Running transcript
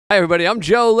Hi everybody, I'm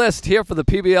Joe List here for the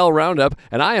PBL Roundup,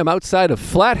 and I am outside of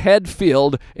Flathead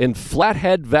Field in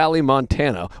Flathead Valley,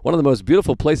 Montana. One of the most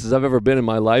beautiful places I've ever been in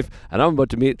my life, and I'm about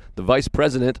to meet the vice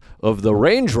president of the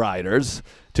Range Riders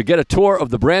to get a tour of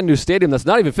the brand new stadium that's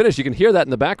not even finished. You can hear that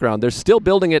in the background. They're still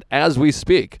building it as we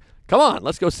speak. Come on,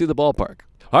 let's go see the ballpark.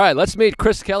 All right, let's meet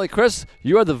Chris Kelly. Chris,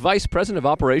 you are the vice president of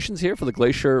operations here for the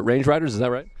Glacier Range Riders, is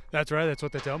that right? That's right, that's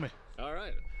what they tell me. All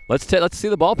right. Let's see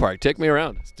the ballpark. Take me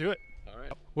around. Let's do it.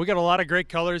 We got a lot of great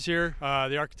colors here.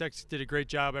 The architects did a great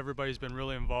job. Everybody's been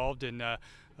really involved in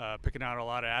picking out a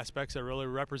lot of aspects that really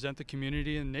represent the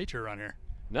community and nature around here.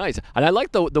 Nice. And I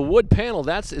like the wood panel.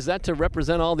 Is that to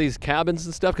represent all these cabins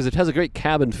and stuff? Because it has a great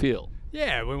cabin feel.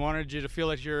 Yeah, we wanted you to feel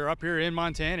like you're up here in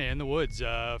Montana, in the woods,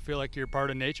 feel like you're part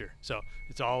of nature. So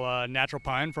it's all natural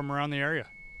pine from around the area.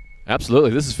 Absolutely.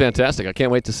 This is fantastic. I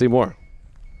can't wait to see more.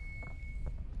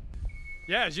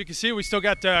 Yeah, as you can see, we still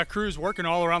got crews working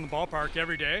all around the ballpark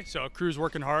every day. So crews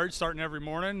working hard, starting every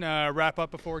morning, wrap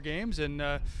up before games, and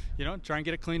you know, try and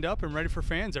get it cleaned up and ready for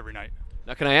fans every night.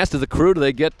 Now, can I ask, do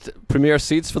they get premier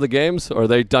seats for the games, or are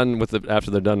they done with it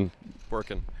after they're done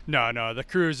working? No, the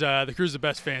crew's the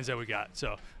best fans that we got.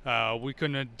 So we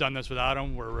couldn't have done this without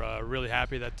them. We're really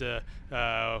happy that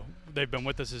they've been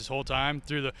with us this whole time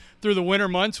through the winter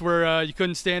months where you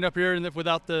couldn't stand up here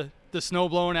without the snow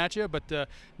blowing at you. But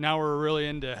now we're really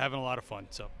into having a lot of fun.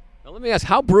 So. Now let me ask,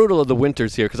 how brutal are the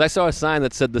winters here? Because I saw a sign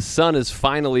that said the sun is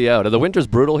finally out. Are the winters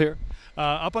brutal here?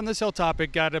 Up on this hilltop,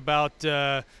 it got about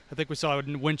I think we saw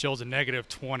wind chills of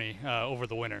 -20 over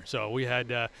the winter. So we had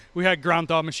ground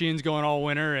thaw machines going all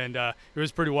winter, and it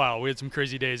was pretty wild. We had some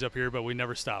crazy days up here, but we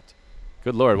never stopped.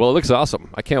 Good Lord. Well, it looks awesome.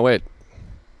 I can't wait.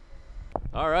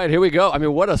 All right, here we go. I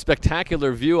mean, what a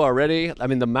spectacular view already. I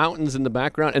mean, the mountains in the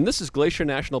background. And this is Glacier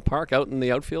National Park out in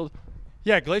the outfield?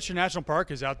 Yeah, Glacier National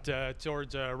Park is out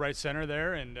towards right center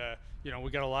there, and you know,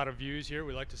 we got a lot of views here.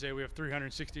 We like to say we have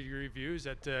 360-degree views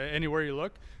at anywhere you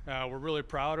look. We're really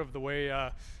proud of the way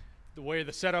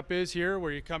the setup is here,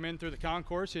 where you come in through the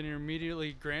concourse and you're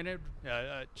immediately granted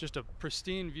just a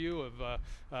pristine view of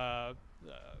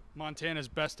Montana's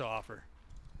best to offer.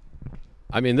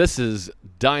 I mean, this is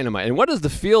dynamite. And what is the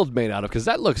field made out of? Because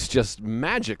that looks just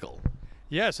magical.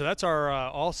 Yeah, so that's our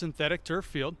all synthetic turf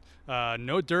field.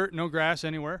 No dirt, no grass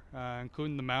anywhere,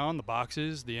 including the mound, the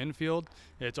boxes, the infield.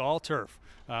 It's all turf.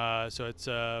 So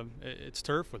it's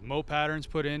turf with mow patterns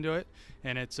put into it,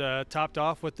 and it's topped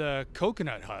off with a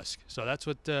coconut husk. So that's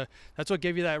what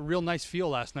gave you that real nice feel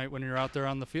last night when you were out there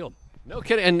on the field. No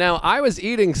kidding. And now I was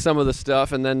eating some of the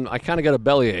stuff, and then I kind of got a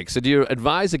bellyache. So do you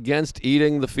advise against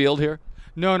eating the field here?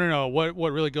 No. What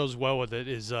really goes well with it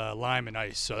is lime and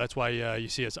ice. So that's why you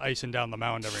see us icing down the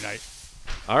mound every night.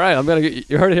 All right,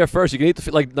 you heard it here first. You can eat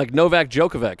the like Novak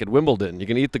Djokovic at Wimbledon. You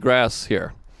can eat the grass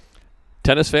here.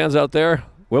 Tennis fans out there,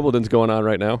 Wimbledon's going on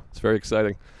right now. It's very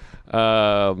exciting. They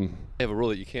have a rule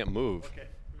that you can't move. Okay.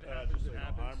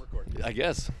 I'm recording. I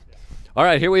guess. Yeah. All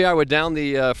right, here we are. We're down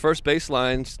the first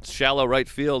baseline, shallow right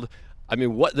field. I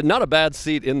mean, not a bad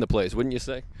seat in the place, wouldn't you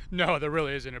say? No, there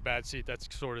really isn't a bad seat.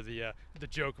 That's sort of the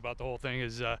joke about the whole thing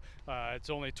is it's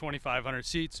only 2,500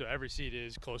 seats, so every seat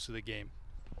is close to the game.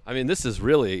 I mean, this is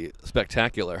really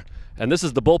spectacular. And this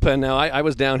is the bullpen now. I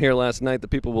was down here last night. The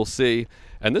people will see.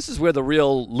 And this is where the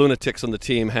real lunatics on the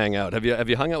team hang out. Have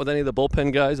you hung out with any of the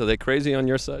bullpen guys? Are they crazy on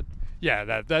your side? Yeah,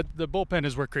 the bullpen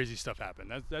is where crazy stuff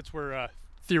happens. That's where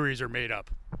theories are made up.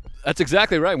 That's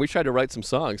exactly right. We tried to write some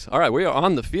songs. All right, we are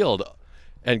on the field.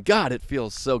 And God, it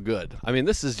feels so good. I mean,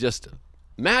 this is just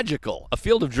magical. A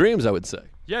field of dreams, I would say.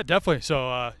 Yeah, definitely.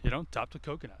 So, you know, top to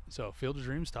coconut. So, field of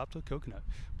dreams, top to coconut.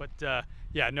 But,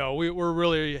 yeah, no, we're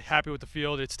really happy with the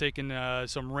field. It's taken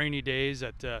some rainy days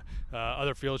that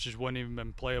other fields just wouldn't even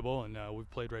been playable, and we've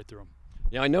played right through them.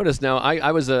 Yeah, I noticed now,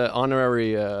 I was an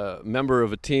honorary member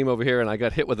of a team over here, and I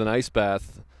got hit with an ice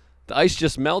bath. The ice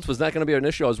just melts. Was that going to be an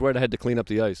issue? I was worried I had to clean up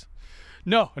the ice.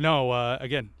 No.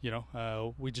 Again, you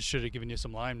know, we just should have given you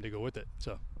some lime to go with it.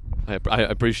 So I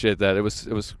appreciate that. It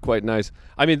was quite nice.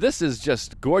 I mean, this is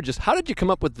just gorgeous. How did you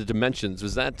come up with the dimensions?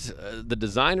 Was that the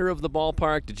designer of the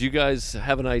ballpark? Did you guys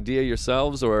have an idea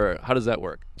yourselves, or how does that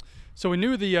work? So we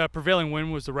knew the prevailing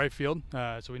wind was the right field,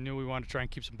 so we knew we wanted to try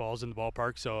and keep some balls in the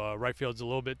ballpark. So right field's a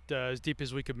little bit as deep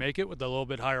as we could make it with a little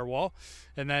bit higher wall.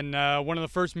 And then one of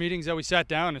the first meetings that we sat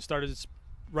down and started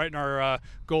writing our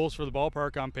goals for the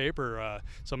ballpark on paper,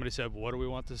 somebody said, what do we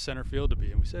want the center field to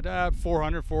be? And we said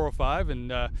 400, 405,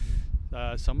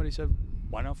 and somebody said,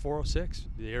 why not 406,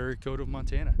 the area code of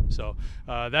Montana? So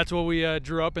that's what we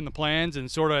drew up in the plans and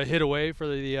sort of hid away for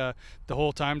the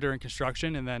whole time during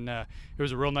construction. And then it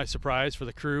was a real nice surprise for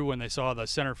the crew when they saw the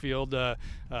center field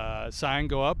sign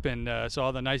go up and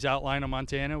saw the nice outline of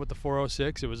Montana with the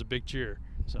 406. It was a big cheer.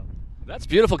 So. That's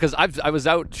beautiful, because I was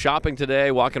out shopping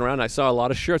today, walking around. And I saw a lot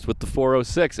of shirts with the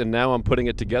 406, and now I'm putting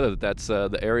it together that's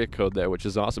the area code there, which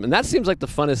is awesome. And that seems like the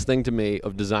funnest thing to me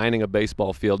of designing a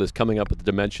baseball field, is coming up with the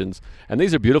dimensions. And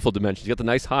these are beautiful dimensions. You got the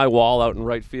nice high wall out in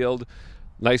right field,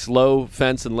 nice low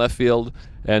fence in left field,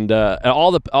 and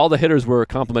all the hitters were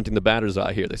complimenting the batter's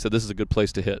eye here. They said this is a good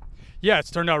place to hit. Yeah,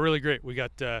 it's turned out really great. We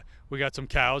got some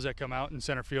cows that come out in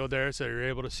center field there, so you're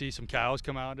able to see some cows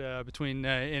come out between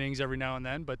innings every now and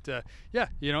then. But yeah,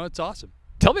 it's awesome.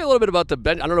 Tell me a little bit about the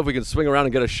bench. I don't know if we can swing around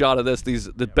and get a shot of this.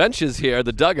 The benches here,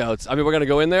 the dugouts. I mean, we're going to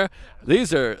go in there.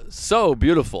 These are so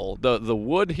beautiful. The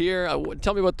wood here.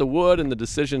 Tell me about the wood and the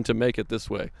decision to make it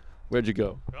this way. Where'd you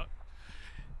go?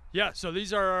 Yeah, so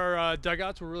these are our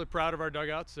dugouts. We're really proud of our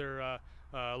dugouts. They're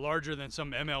larger than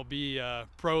some MLB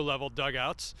pro level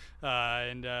dugouts,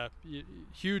 and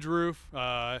huge roof,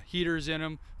 heaters in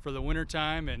them for the winter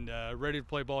time, and ready to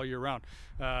play ball year round.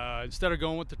 Instead of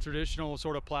going with the traditional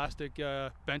sort of plastic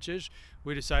benches,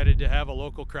 we decided to have a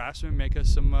local craftsman make us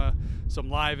some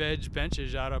live edge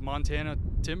benches out of Montana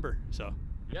timber. So.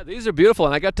 Yeah, these are beautiful,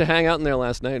 and I got to hang out in there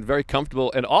last night. Very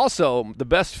comfortable, and also the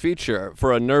best feature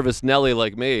for a nervous Nelly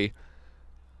like me,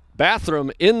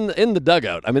 bathroom in the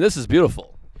dugout. I mean, this is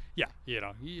beautiful. Yeah,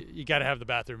 you got to have the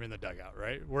bathroom in the dugout,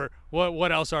 right?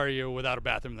 What else are you without a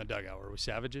bathroom in the dugout? Are we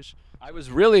savages? I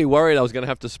was really worried I was going to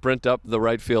have to sprint up the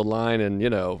right field line and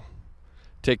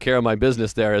take care of my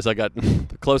business there as I got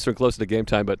closer and closer to game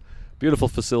time. But beautiful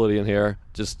facility in here.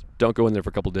 Just don't go in there for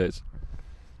a couple days.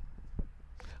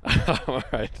 All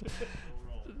right.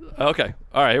 Okay.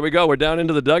 All right, here we go. We're down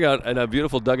into the dugout, and a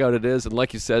beautiful dugout it is. And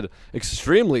like you said,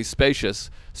 extremely spacious,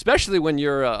 especially when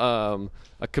you're a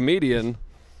comedian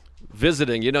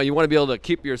visiting. You want to be able to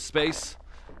keep your space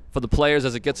for the players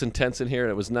as it gets intense in here.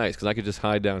 And it was nice because I could just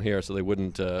hide down here so they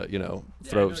wouldn't,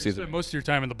 throw. You spent most of your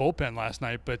time in the bullpen last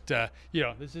night, but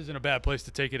this isn't a bad place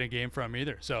to take it a game from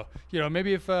either. So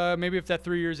maybe if that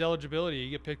 3 years eligibility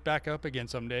you get picked back up again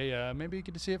someday, maybe you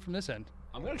get to see it from this end.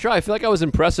 I'm gonna try. I feel like I was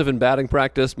impressive in batting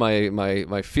practice.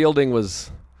 My fielding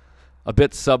was a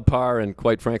bit subpar and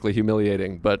quite frankly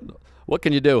humiliating, but what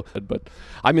can you do? But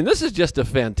I mean, this is just a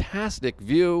fantastic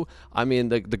view. I mean,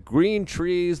 the green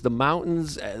trees, the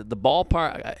mountains, the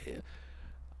ballpark.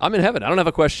 I'm in heaven. I don't have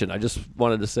a question. I just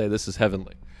wanted to say this is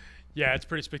heavenly. Yeah, it's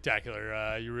pretty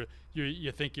spectacular.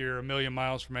 You think you're a million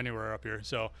miles from anywhere up here.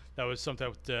 So that was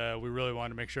something that we really wanted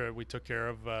to make sure that we took care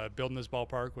of. Building this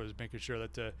ballpark was making sure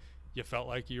that you felt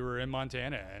like you were in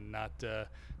Montana and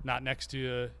not next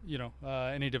to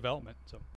any development. So.